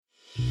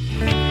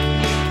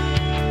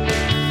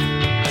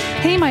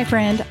my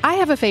friend. I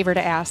have a favor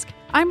to ask.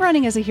 I'm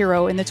running as a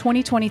hero in the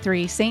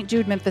 2023 St.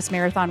 Jude Memphis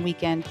Marathon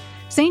weekend.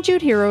 St.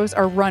 Jude Heroes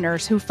are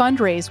runners who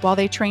fundraise while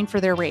they train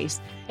for their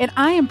race, and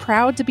I am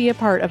proud to be a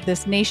part of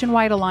this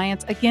nationwide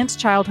alliance against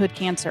childhood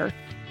cancer.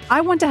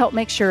 I want to help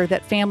make sure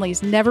that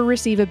families never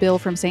receive a bill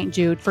from St.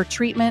 Jude for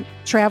treatment,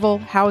 travel,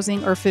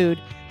 housing, or food,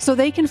 so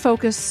they can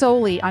focus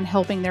solely on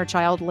helping their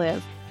child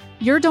live.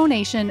 Your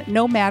donation,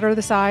 no matter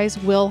the size,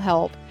 will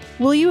help.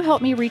 Will you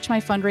help me reach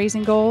my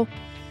fundraising goal?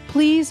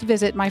 Please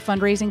visit my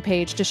fundraising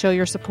page to show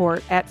your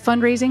support at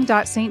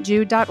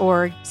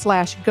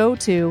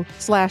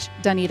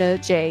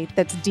fundraising.stjude.org/go-to/DonitaJ.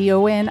 That's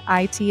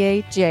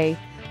DONITAJ.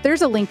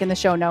 There's a link in the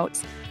show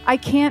notes. I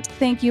can't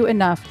thank you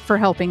enough for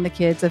helping the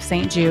kids of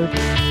St. Jude.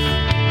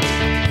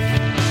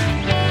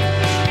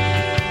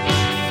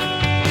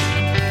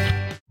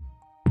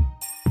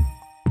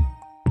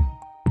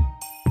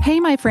 Hey,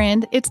 my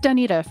friend, it's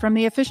Donita from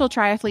the Official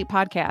Triathlete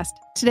Podcast.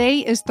 Today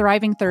is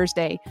Thriving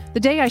Thursday, the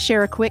day I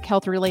share a quick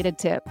health-related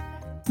tip.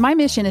 My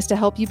mission is to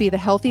help you be the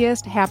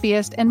healthiest,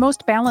 happiest, and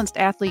most balanced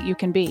athlete you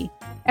can be.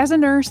 As a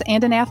nurse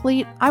and an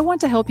athlete, I want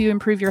to help you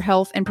improve your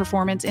health and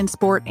performance in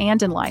sport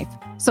and in life.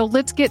 So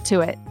let's get to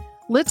it.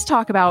 Let's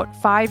talk about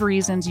 5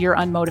 reasons you're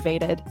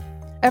unmotivated.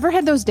 Ever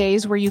had those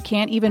days where you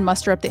can't even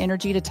muster up the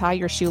energy to tie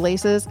your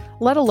shoelaces,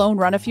 let alone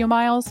run a few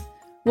miles?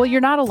 Well,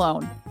 you're not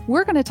alone.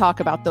 We're going to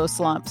talk about those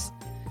slumps.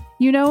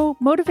 You know,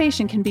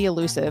 motivation can be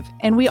elusive,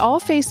 and we all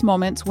face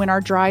moments when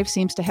our drive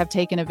seems to have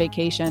taken a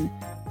vacation.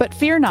 But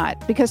fear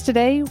not, because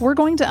today we're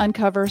going to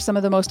uncover some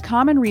of the most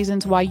common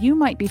reasons why you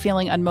might be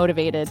feeling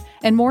unmotivated,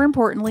 and more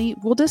importantly,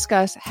 we'll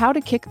discuss how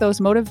to kick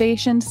those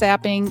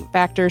motivation-sapping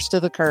factors to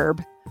the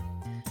curb.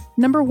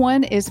 Number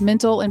 1 is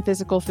mental and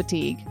physical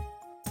fatigue.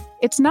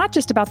 It's not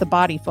just about the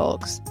body,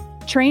 folks.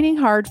 Training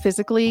hard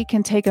physically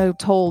can take a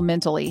toll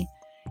mentally.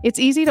 It's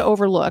easy to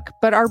overlook,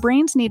 but our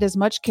brains need as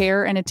much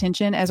care and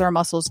attention as our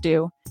muscles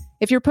do.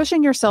 If you're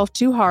pushing yourself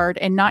too hard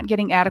and not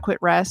getting adequate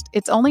rest,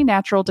 it's only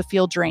natural to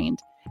feel drained.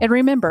 And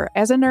remember,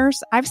 as a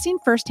nurse, I've seen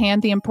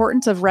firsthand the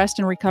importance of rest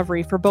and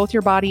recovery for both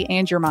your body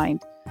and your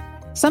mind.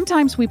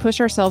 Sometimes we push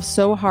ourselves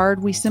so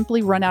hard we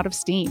simply run out of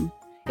steam.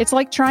 It's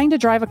like trying to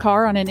drive a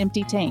car on an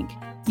empty tank.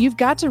 You've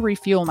got to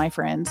refuel, my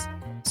friends.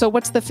 So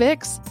what's the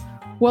fix?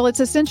 Well, it's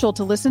essential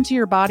to listen to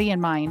your body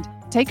and mind.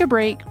 Take a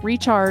break,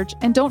 recharge,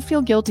 and don't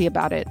feel guilty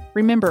about it.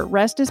 Remember,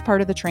 rest is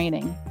part of the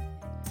training.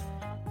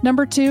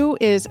 Number 2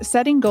 is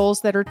setting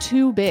goals that are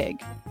too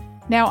big.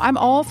 Now, I'm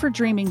all for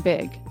dreaming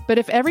big, but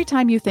if every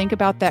time you think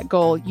about that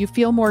goal, you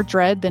feel more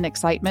dread than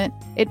excitement,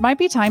 it might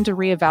be time to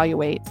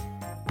reevaluate.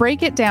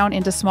 Break it down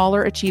into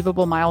smaller,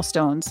 achievable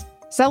milestones.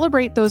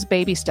 Celebrate those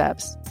baby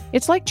steps.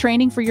 It's like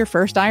training for your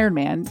first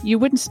Ironman. You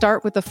wouldn't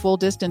start with the full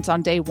distance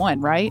on day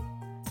 1, right?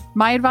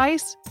 My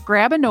advice?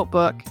 Grab a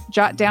notebook,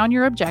 jot down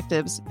your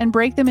objectives, and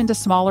break them into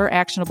smaller,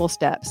 actionable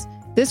steps.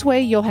 This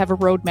way, you'll have a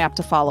roadmap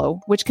to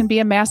follow, which can be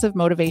a massive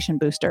motivation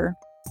booster.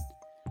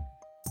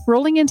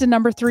 Rolling into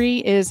number 3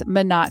 is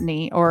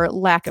monotony, or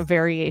lack of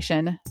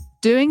variation.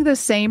 Doing the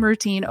same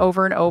routine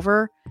over and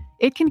over,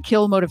 it can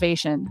kill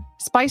motivation.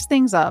 Spice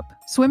things up.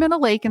 Swim in a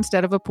lake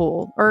instead of a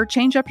pool, or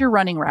change up your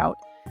running route.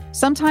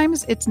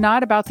 Sometimes it's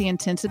not about the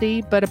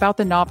intensity, but about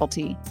the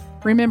novelty.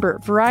 Remember,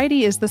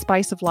 variety is the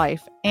spice of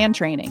life and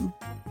training.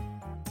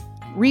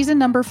 Reason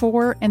number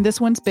 4, and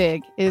this one's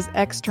big, is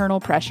external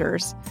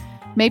pressures.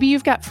 Maybe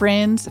you've got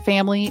friends,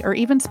 family, or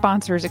even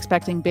sponsors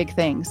expecting big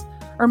things.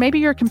 Or maybe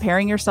you're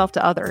comparing yourself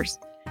to others.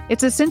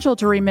 It's essential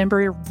to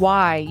remember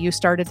why you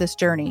started this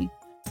journey.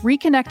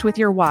 Reconnect with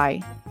your why.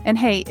 And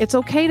hey, it's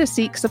okay to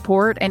seek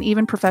support and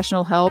even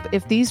professional help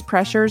if these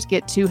pressures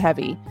get too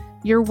heavy.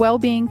 Your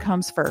well-being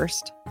comes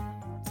first.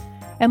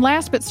 And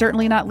last but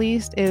certainly not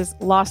least is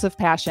loss of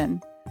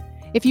passion.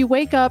 If you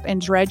wake up and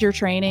dread your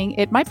training,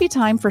 it might be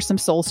time for some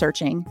soul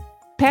searching.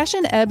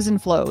 Passion ebbs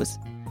and flows.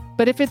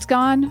 But if it's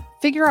gone,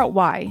 figure out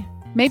why.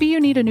 Maybe you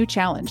need a new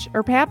challenge,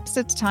 or perhaps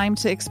it's time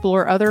to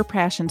explore other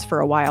passions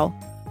for a while.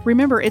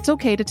 Remember, it's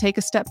okay to take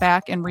a step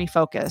back and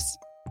refocus.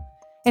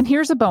 And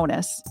here's a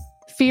bonus.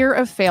 Fear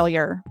of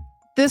failure.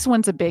 This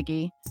one's a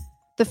biggie.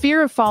 The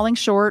fear of falling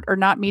short or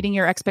not meeting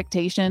your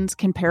expectations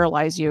can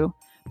paralyze you.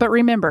 But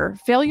remember,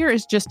 failure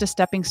is just a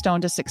stepping stone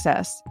to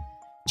success.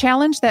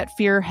 Challenge that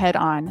fear head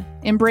on.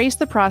 Embrace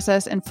the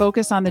process and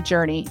focus on the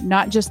journey,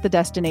 not just the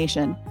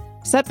destination.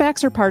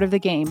 Setbacks are part of the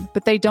game,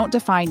 but they don't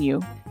define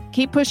you.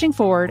 Keep pushing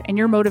forward and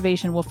your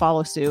motivation will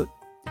follow suit.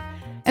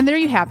 And there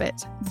you have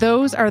it.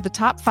 Those are the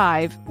top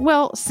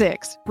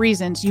 6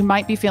 reasons you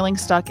might be feeling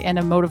stuck in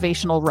a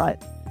motivational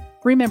rut.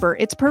 Remember,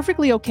 it's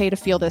perfectly okay to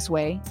feel this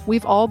way.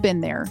 We've all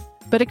been there.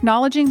 But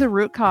acknowledging the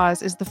root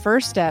cause is the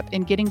first step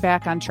in getting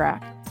back on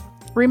track.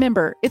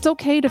 Remember, it's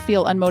okay to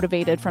feel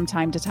unmotivated from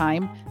time to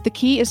time. The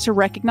key is to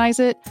recognize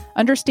it,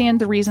 understand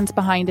the reasons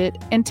behind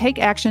it, and take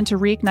action to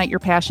reignite your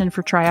passion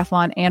for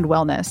triathlon and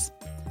wellness.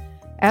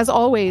 As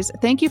always,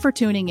 thank you for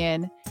tuning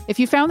in. If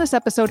you found this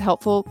episode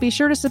helpful, be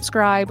sure to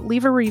subscribe,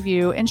 leave a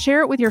review, and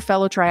share it with your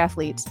fellow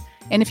triathletes.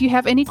 And if you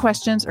have any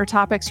questions or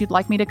topics you'd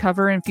like me to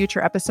cover in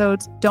future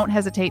episodes, don't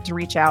hesitate to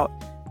reach out.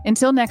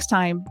 Until next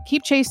time,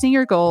 keep chasing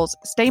your goals,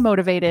 stay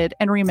motivated,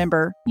 and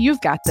remember,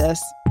 you've got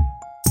this.